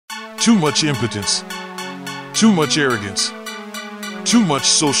Too much impotence. Too much arrogance. Too much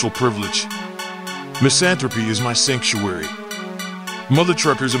social privilege. Misanthropy is my sanctuary.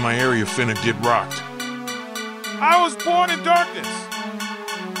 Mothertruckers in my area finna get rocked. I was born in darkness,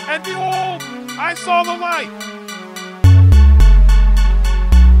 and behold, I saw the light.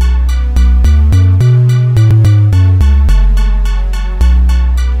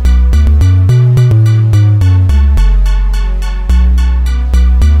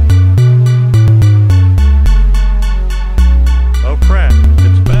 Oh crap,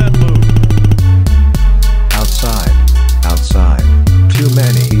 it's BADMOVE. Outside, too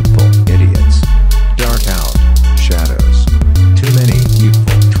many people, idiots. Dark out, shadows. Too many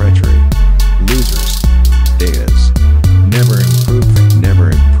people, treachery. Losers, datas. Never improving,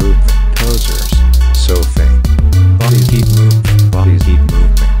 posers. So fake. Bodies keep moving.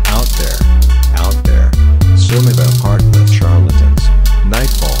 Out there. Some of them heartless charlatans.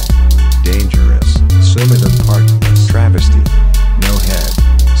 Nightfall, dangerous. Some of them heartless. Travesty, no head,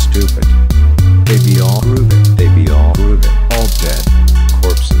 stupid. They be all grooving, all dead.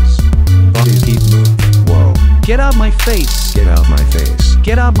 Corpses, bodies keep moving. Whoa. Get out my face. Get out my face.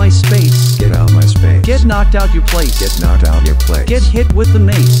 Get out my space. Get out my space. Get knocked out your place. Get knocked out your place. Get hit with the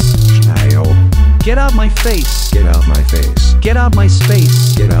mace. Child. Get out my face. Get out my face. Get out my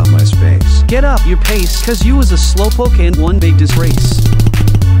space. Get out my space. Get up your pace, cause you was a slowpoke and one big disgrace.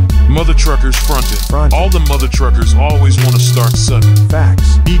 Mothertruckers frontin'. All the mothertruckers always wanna start sudden.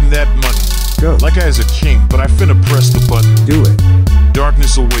 Facts. Eating that money. Go. Like I is a king, but I finna press the button. Do it.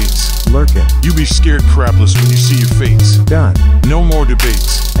 Darkness awaits. Lurking. You be scared crapless when you see your fates. Done. No more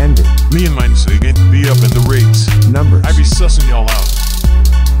debates. End it. Me and mine say be up in the rates. Numbers. I be sussing y'all out.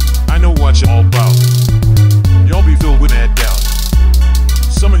 I know what y'all about. Y'all be filled with that doubt.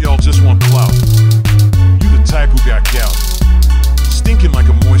 Some of y'all just want clout. You the type who got gout. Stinking like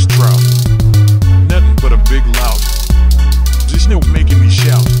a moist trout. Nothing but a big lout. Just no making me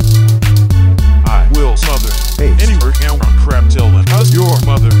shout. I will smother any workout on crap telling us your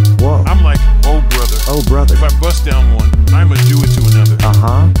mother. Whoa. I'm like, oh brother. Oh brother. If I bust down one, I'ma do it to another.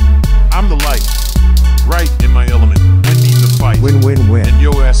 I'm the light, right in my element, winning the fight. Win. And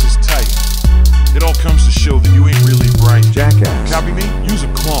yo ass is tight. It all comes to show that you ain't really bright. Jackass. Copy me? Use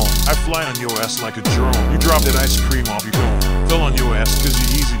a clone. I fly on your ass like a drone. You drop that ice cream off your cone. Fell on your ass cause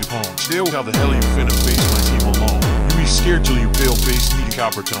you're easy to pwn. Still, how the hell you finna face my team alone? You be scared till you pale face need a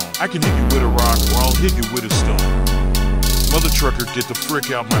copper tone. I can hit you with a rock or I'll hit you with a stone. Mothertrucker, get the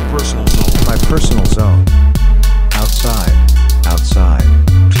frick out my personal zone. My personal zone. Outside.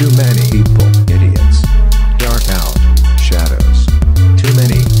 Too many people, idiots. Dark out, shadows. Too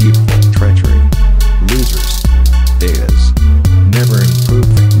many people, treachery. Losers, datas. Never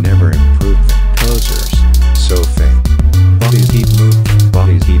improving, posers. So fake. Bodies keep moving.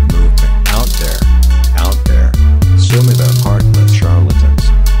 Out there. Some of them heartless charlatans.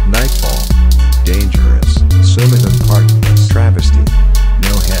 Nightfall, dangerous. Some of them heartless. Travesty,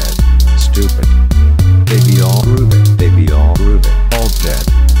 no head, stupid. They be all grooving, all dead.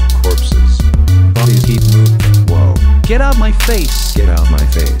 Corpses, bodies keep moving. Whoa. Get out my face. Get out my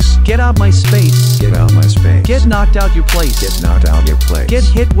face. Get out my space. Get out my space. Get knocked out your place. Get knocked out your place. Get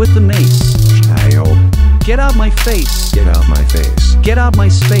hit with the mace. Child. Get out my face. Get out my face. Get out my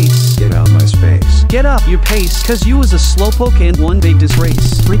space. Get out my space. Get up your pace, cause you was a slowpoke and one big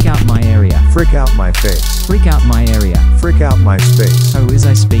disgrace. Freak out my area. Frick out my face. Freak out my area. Frick out my space. Oh, is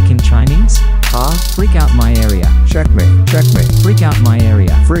I speak in Chinese? Huh? Freak out my area. Checkmate. Freak out my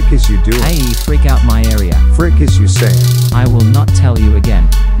area. Frick is you doing. Hey, freak out my area. Frick is you saying. I will not tell you again.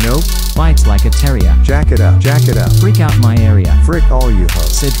 Nope. Bites like a terrier. Jack it up. Freak out my area. Frick all you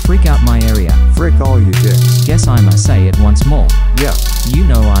hoes. Said freak out my area. Frick all you dicks. Guess I must say it once more. Yeah. You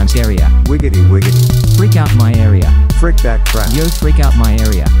know I'm scarier. Wiggity. Freak out my area. Frick that crap. Yo, freak out my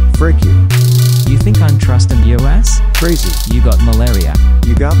area. Frick you. You think I'm trusting your ass? Crazy. You got malaria.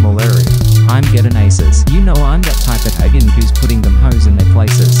 You got malaria. I'm getting aces. You know I'm that type of hagen who's putting them hoes in their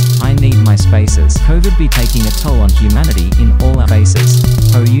places. I need my spaces. COVID be taking a toll on humanity in all our faces.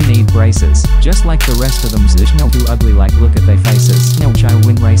 Oh, you need braces. Just like the rest of them, no too ugly like look at their faces. No, I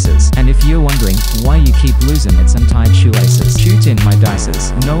win races. And if you're wondering why you keep losing, it's untied shoelaces. Shoot in my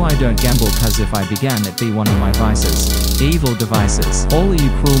dices. No, I don't gamble, cause if I began it'd be one of my vices. Evil devices. All of you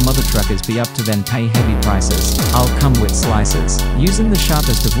cruel mothertruckers be up to then pay heavy prices. I'll come with slices. Using the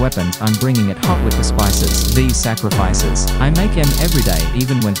sharpest of weapons, I'm bringing it hot with the spices. These sacrifices. I make them every day,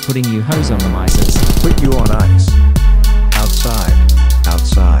 even when putting you hoes on the mices. Put you on ice. Outside.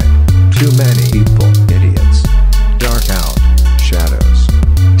 Too many people, idiots. Dark out, shadows.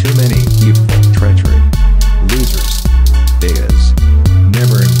 Too many people, treachery. Losers, datas.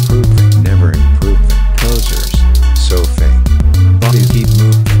 Never improve.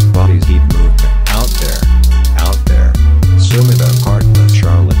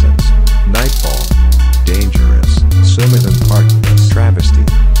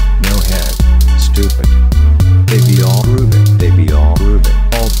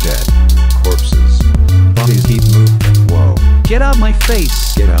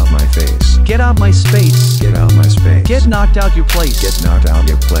 face. Get out my face. Get out my space. Get out my space. Get knocked out your place. Get knocked out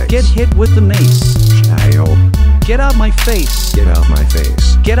your place. Get hit with the mace. Child. Get out my face. Get out my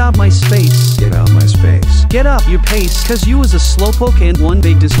face. Get out my space. Get out my space. Get up your pace, cause you was a slowpoke and one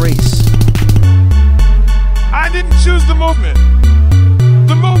big disgrace. I didn't choose the movement.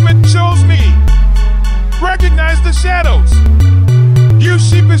 The movement chose me. Recognize the shadows. You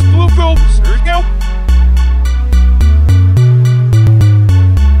sheepish blue films